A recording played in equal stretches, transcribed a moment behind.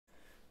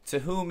To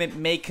whom it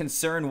may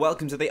concern,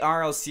 welcome to the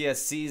RLCS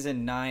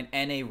Season 9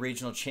 NA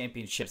Regional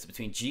Championships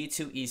between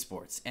G2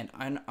 Esports and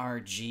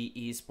NRG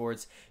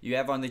Esports. You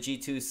have on the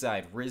G2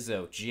 side,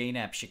 Rizzo,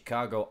 JNAP,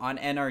 Chicago. On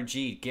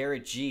NRG,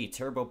 Garrett G,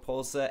 Turbo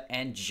Pulsa,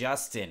 and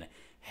Justin.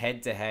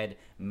 Head-to-head,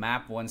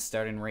 map 1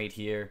 starting right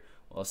here.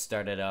 We'll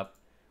start it up.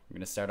 We're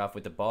going to start off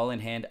with the ball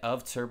in hand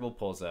of Turbo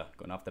Pulsa,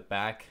 going off the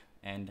back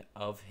end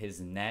of his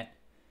net.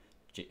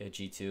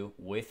 G2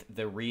 with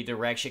the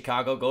redirect.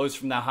 Chicago goes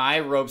from the high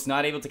ropes,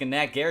 not able to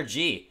connect. Garrett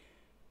G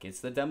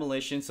gets the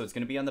demolition, so it's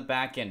going to be on the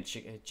back end.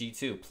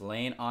 G2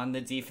 playing on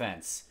the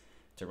defense.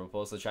 Turbo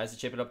Pulsa tries to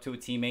chip it up to a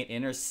teammate,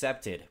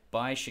 intercepted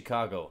by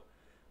Chicago.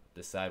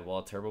 The side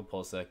wall, Turbo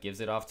Pulsa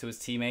gives it off to his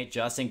teammate.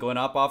 Justin going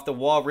up off the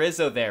wall.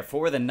 Rizzo there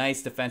for the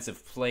nice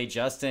defensive play.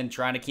 Justin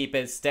trying to keep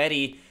it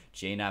steady.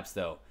 JNAPs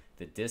though,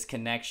 the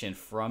disconnection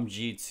from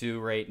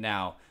G2 right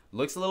now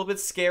looks a little bit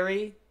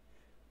scary.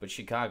 But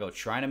Chicago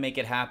trying to make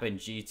it happen.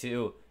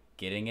 G2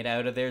 getting it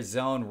out of their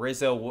zone.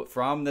 Rizzo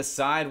from the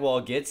sidewall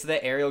gets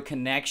the aerial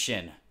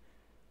connection.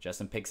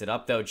 Justin picks it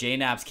up though.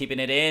 JNAP's keeping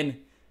it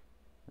in.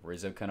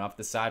 Rizzo coming off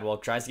the sidewall.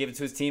 Tries to give it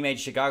to his teammate.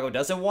 Chicago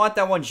doesn't want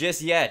that one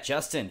just yet.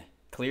 Justin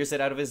clears it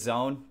out of his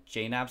zone.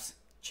 JNAP's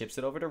chips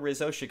it over to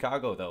Rizzo.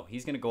 Chicago though,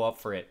 he's going to go up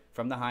for it.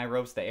 From the high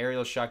ropes, the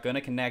aerial shot going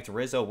to connect.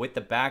 Rizzo with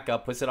the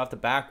backup. Puts it off the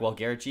back wall.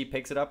 Garrett G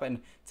picks it up and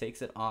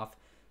takes it off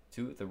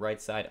to the right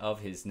side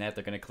of his net.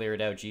 They're going to clear it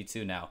out.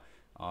 G2 now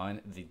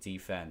on the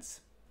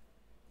defense.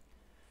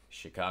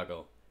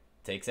 Chicago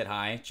takes it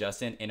high.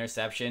 Justin,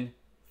 interception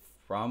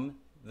from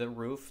the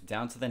roof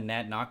down to the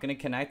net. Not going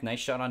to connect. Nice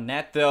shot on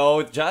net,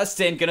 though.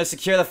 Justin going to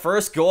secure the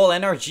first goal.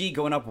 NRG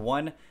going up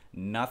 1-0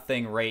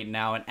 right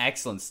now. An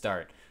excellent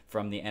start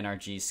from the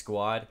NRG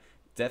squad.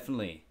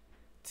 Definitely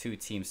two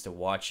teams to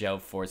watch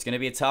out for. It's going to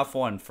be a tough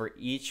one for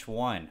each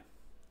one.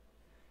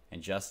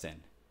 And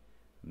Justin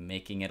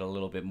making it a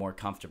little bit more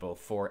comfortable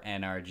for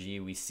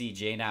NRG. We see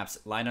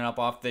JNAPs lining up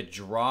off the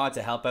draw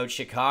to help out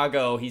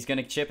Chicago. He's going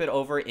to chip it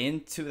over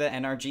into the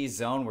NRG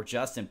zone where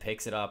Justin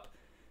picks it up.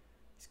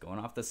 He's going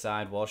off the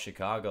side while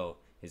Chicago,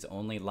 his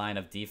only line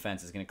of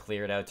defense, is going to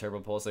clear it out. Turbo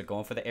Pulsa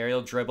going for the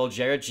aerial dribble.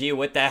 Garrett G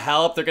with the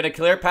help. They're going to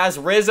clear past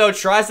Rizzo.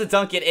 Tries to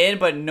dunk it in,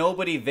 but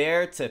nobody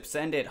there to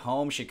send it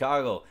home.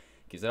 Chicago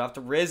gives it off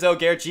to Rizzo.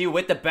 Garrett G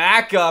with the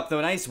backup. The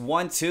nice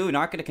 1-2.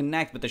 Not going to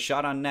connect, but the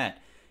shot on net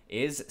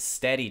is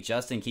steady.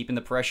 Justin keeping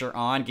the pressure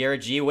on.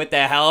 Garrett G with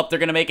the help. They're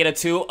going to make it a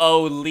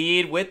 2-0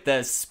 lead with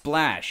the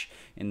splash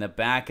in the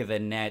back of the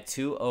net.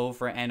 2-0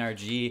 for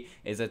NRG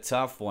is a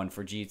tough one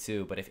for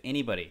G2. But if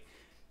anybody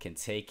can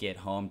take it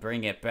home,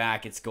 bring it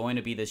back, it's going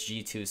to be this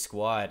G2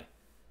 squad.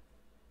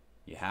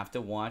 You have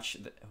to watch.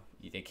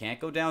 They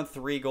can't go down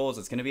 3 goals.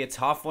 It's going to be a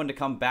tough one to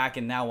come back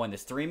in that one.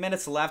 There's 3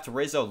 minutes left.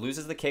 Rizzo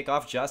loses the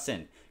kickoff.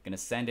 Justin going to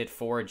send it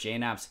forward.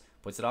 JNAPs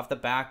puts it off the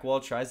back wall,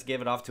 tries to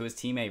give it off to his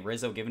teammate.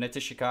 Rizzo giving it to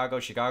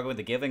Chicago. Chicago with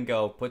the give and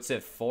go, puts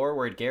it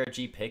forward. Garrett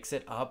G picks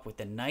it up with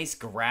a nice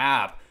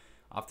grab.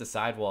 Off the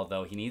sidewall,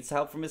 though. He needs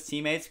help from his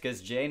teammates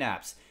because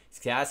JNAPs, he's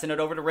casting it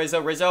over to Rizzo.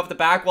 Rizzo off the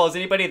back wall. Is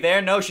anybody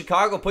there? No.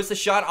 Chicago puts the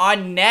shot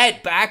on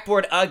net.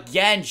 Backboard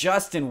again.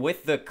 Justin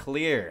with the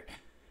clear.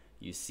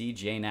 You see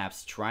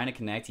JNAPs trying to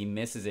connect. He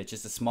misses it.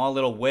 Just a small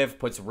little whiff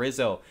puts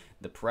Rizzo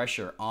the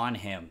pressure on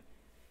him.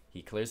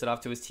 He clears it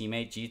off to his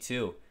teammate,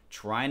 G2.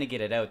 Trying to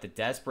get it out. The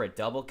desperate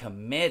double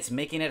commits,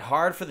 making it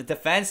hard for the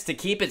defense to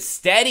keep it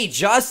steady.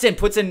 Justin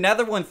puts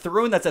another one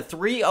through, and that's a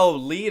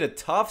 3-0 lead. A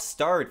tough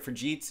start for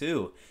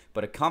G2,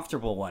 but a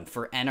comfortable one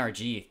for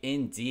NRG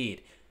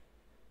indeed.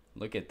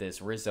 Look at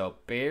this. Rizzo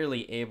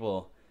barely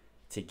able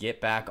to get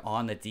back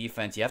on the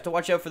defense. You have to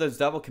watch out for those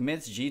double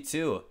commits,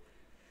 G2.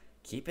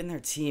 Keeping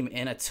their team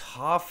in a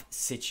tough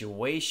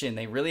situation.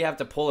 They really have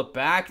to pull it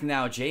back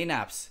now.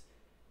 JNAPs,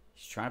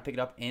 he's trying to pick it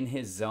up in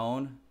his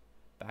zone.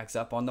 Backs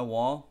up on the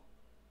wall.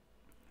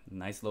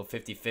 Nice little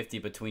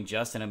 50-50 between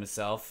Justin and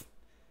himself.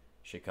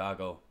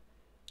 Chicago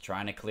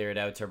trying to clear it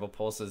out. Turbo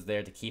Pulsa's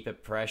there to keep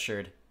it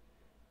pressured.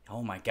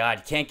 Oh my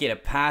God, can't get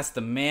it past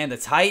the man, the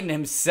Titan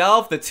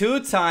himself, the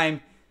 2-time.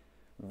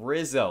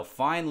 Rizzo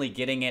finally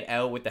getting it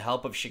out with the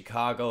help of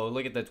Chicago.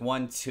 Look at the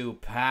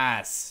 1-2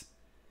 pass.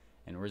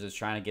 And Rizzo's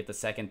trying to get the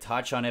second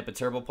touch on it, but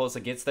Turbo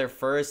Pulsa gets there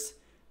first.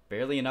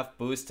 Barely enough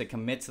boost to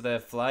commit to the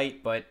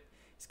flight, but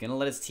he's going to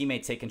let his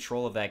teammate take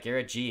control of that.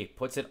 Garrett G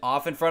puts it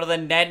off in front of the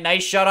net.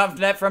 Nice shot off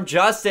net from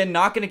Justin.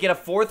 Not going to get a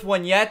 4th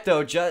one yet,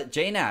 though.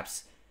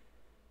 JNAPs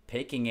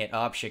picking it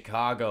up.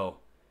 Chicago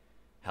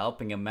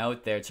helping him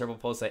out there. Turbo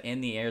Pulsa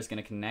in the air is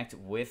going to connect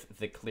with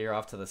the clear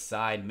off to the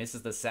side.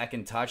 Misses the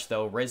second touch,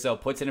 though. Rizzo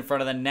puts it in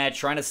front of the net,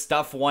 trying to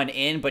stuff one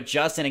in, but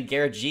Justin and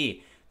Garrett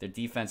G, their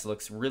defense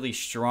looks really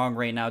strong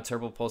right now.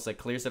 Turbo Pulsa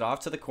clears it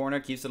off to the corner,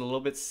 keeps it a little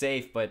bit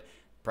safe, but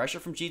pressure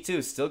from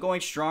G2 still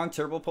going strong.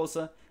 Turbo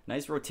Pulsa,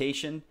 nice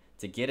rotation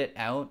to get it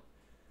out.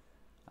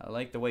 I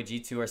like the way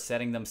G2 are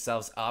setting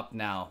themselves up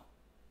now.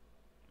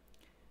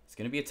 It's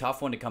going to be a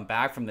tough one to come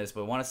back from this,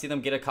 but I want to see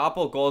them get a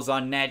couple goals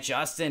on net.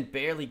 Justin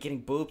barely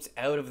getting booped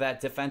out of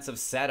that defensive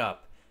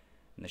setup.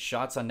 And the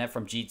shots on net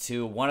from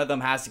G2, one of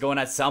them has to go in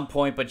at some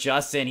point, but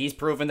Justin, he's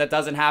proven that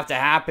doesn't have to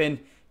happen.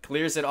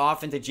 clears it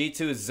off into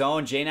G2's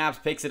zone.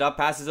 JNaps picks it up,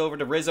 passes over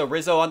to Rizzo.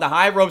 Rizzo on the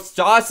high ropes,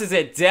 tosses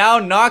it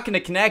down, not going to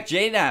connect.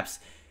 JNaps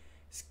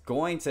is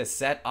going to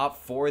set up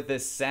for the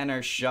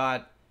center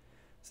shot.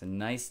 It's a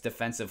nice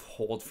defensive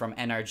hold from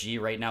NRG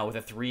right now with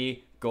a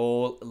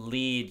 3-goal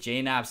lead.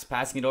 JNaps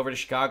passing it over to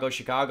Chicago.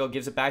 Chicago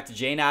gives it back to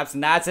JNaps,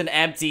 and that's an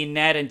empty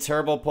net, and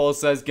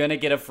Turbopolsa is going to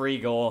get a free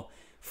goal.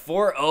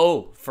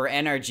 4-0 for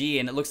NRG,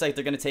 and it looks like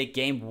they're going to take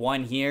game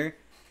 1 here.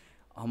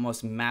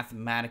 Almost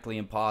mathematically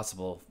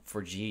impossible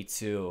for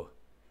G2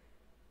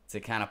 to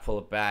kind of pull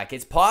it back.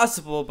 It's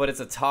possible, but it's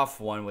a tough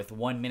one with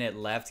 1 minute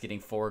left, getting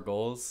 4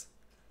 goals.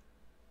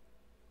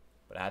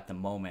 But at the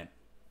moment,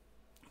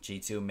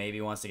 G2 maybe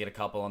wants to get a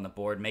couple on the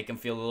board, make him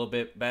feel a little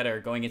bit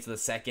better going into the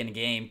second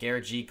game.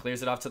 Garrett G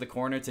clears it off to the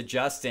corner to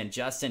Justin.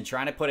 Justin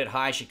trying to put it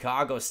high.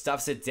 Chicago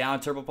stuffs it down.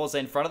 Turbopolsa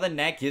in front of the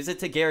net, gives it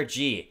to Garrett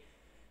G.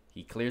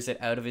 He clears it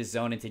out of his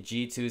zone into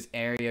G2's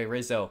area.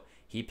 Rizzo,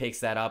 he picks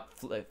that up,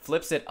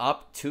 flips it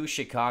up to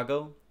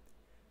Chicago,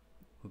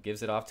 who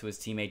gives it off to his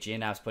teammate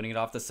JNaps, putting it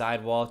off the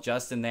sidewall.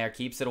 Justin there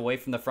keeps it away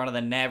from the front of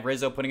the net.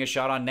 Rizzo putting a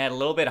shot on net, a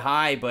little bit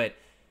high, but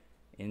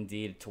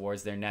indeed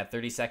towards their net.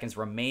 30 seconds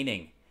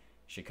remaining.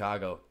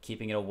 Chicago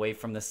keeping it away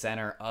from the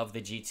center of the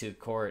G2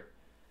 court.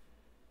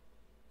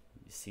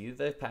 You see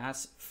the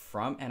pass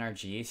from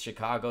NRG.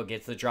 Chicago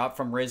gets the drop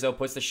from Rizzo,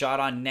 puts the shot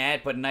on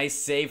net, but nice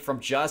save from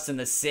Justin,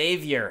 the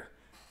savior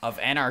of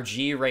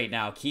NRG right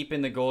now,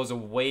 keeping the goals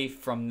away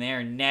from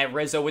their net.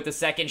 Rizzo with the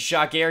second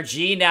shot. Garrett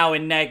G now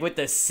in net with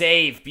the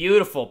save.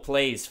 Beautiful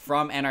plays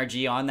from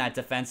NRG on that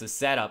defensive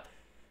setup.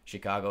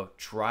 Chicago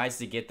tries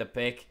to get the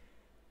pick,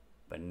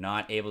 but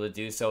not able to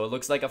do so. It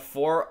looks like a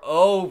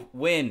 4-0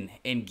 win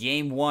in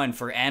Game 1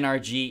 for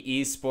NRG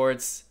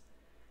Esports.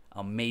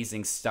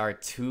 Amazing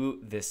start to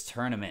this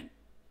tournament.